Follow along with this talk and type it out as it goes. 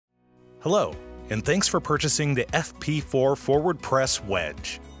Hello, and thanks for purchasing the FP4 Forward Press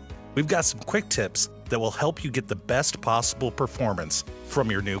Wedge. We've got some quick tips that will help you get the best possible performance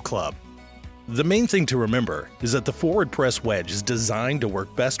from your new club. The main thing to remember is that the Forward Press Wedge is designed to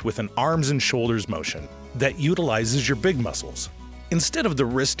work best with an arms and shoulders motion that utilizes your big muscles, instead of the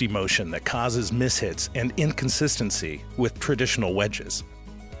wristy motion that causes mishits and inconsistency with traditional wedges.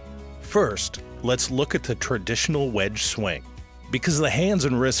 First, let's look at the traditional wedge swing. Because the hands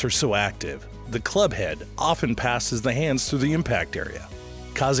and wrists are so active, the club head often passes the hands through the impact area,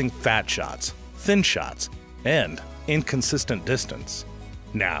 causing fat shots, thin shots, and inconsistent distance.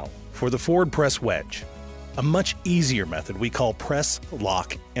 Now, for the forward press wedge, a much easier method we call press,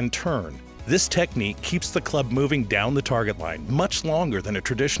 lock, and turn. This technique keeps the club moving down the target line much longer than a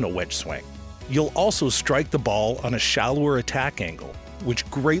traditional wedge swing. You'll also strike the ball on a shallower attack angle, which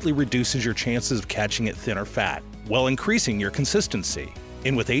greatly reduces your chances of catching it thin or fat, while increasing your consistency.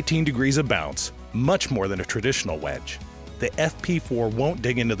 And with 18 degrees of bounce, much more than a traditional wedge. The FP4 won't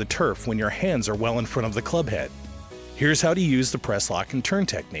dig into the turf when your hands are well in front of the club head. Here's how to use the press, lock, and turn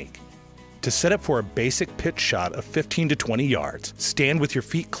technique. To set up for a basic pitch shot of 15 to 20 yards, stand with your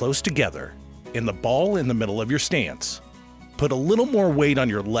feet close together and the ball in the middle of your stance. Put a little more weight on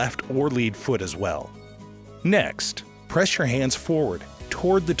your left or lead foot as well. Next, press your hands forward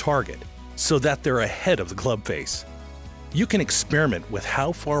toward the target so that they're ahead of the club face. You can experiment with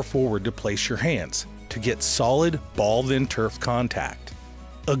how far forward to place your hands to get solid ball-then-turf contact.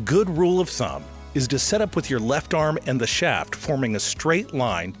 A good rule of thumb is to set up with your left arm and the shaft forming a straight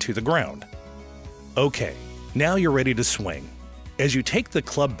line to the ground. Okay, now you're ready to swing. As you take the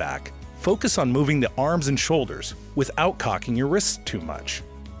club back, focus on moving the arms and shoulders without cocking your wrists too much.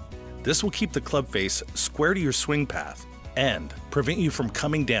 This will keep the club face square to your swing path and prevent you from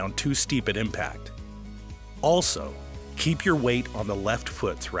coming down too steep at impact. Also, keep your weight on the left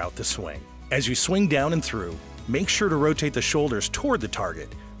foot throughout the swing. As you swing down and through, make sure to rotate the shoulders toward the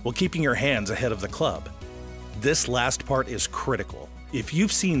target while keeping your hands ahead of the club. This last part is critical. If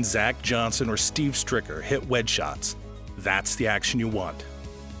you've seen Zach Johnson or Steve Stricker hit wedge shots, that's the action you want.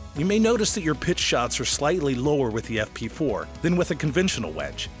 You may notice that your pitch shots are slightly lower with the FP4 than with a conventional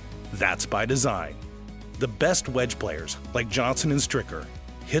wedge. That's by design. The best wedge players, like Johnson and Stricker,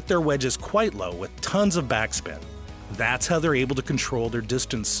 hit their wedges quite low with tons of backspin. That's how they're able to control their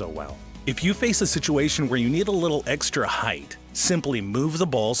distance so well. If you face a situation where you need a little extra height, simply move the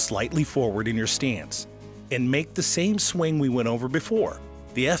ball slightly forward in your stance and make the same swing we went over before.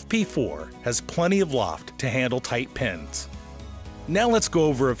 The FP4 has plenty of loft to handle tight pins. Now let's go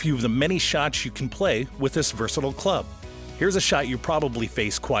over a few of the many shots you can play with this versatile club. Here's a shot you probably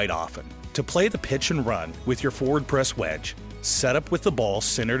face quite often. To play the pitch and run with your forward press wedge, set up with the ball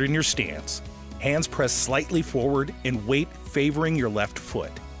centered in your stance, hands pressed slightly forward and weight favoring your left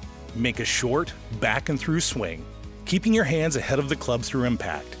foot. Make a short, back and through swing, keeping your hands ahead of the club through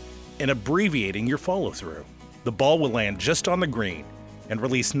impact, and abbreviating your follow-through. The ball will land just on the green and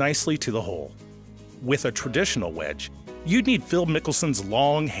release nicely to the hole. With a traditional wedge, you'd need Phil Mickelson's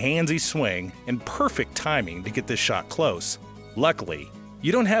long, handsy swing and perfect timing to get this shot close. Luckily,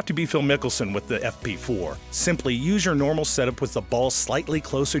 you don't have to be Phil Mickelson with the FP4. Simply use your normal setup with the ball slightly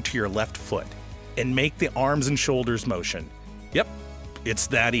closer to your left foot and make the arms and shoulders motion. Yep, it's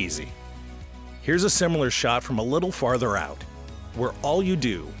that easy. Here's a similar shot from a little farther out, where all you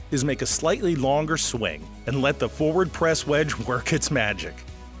do is make a slightly longer swing and let the forward press wedge work its magic.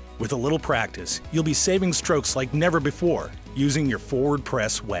 With a little practice, you'll be saving strokes like never before using your forward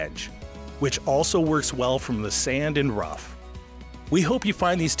press wedge, which also works well from the sand and rough. We hope you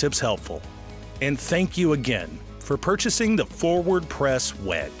find these tips helpful, and thank you again for purchasing the Forward Press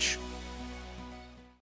Wedge.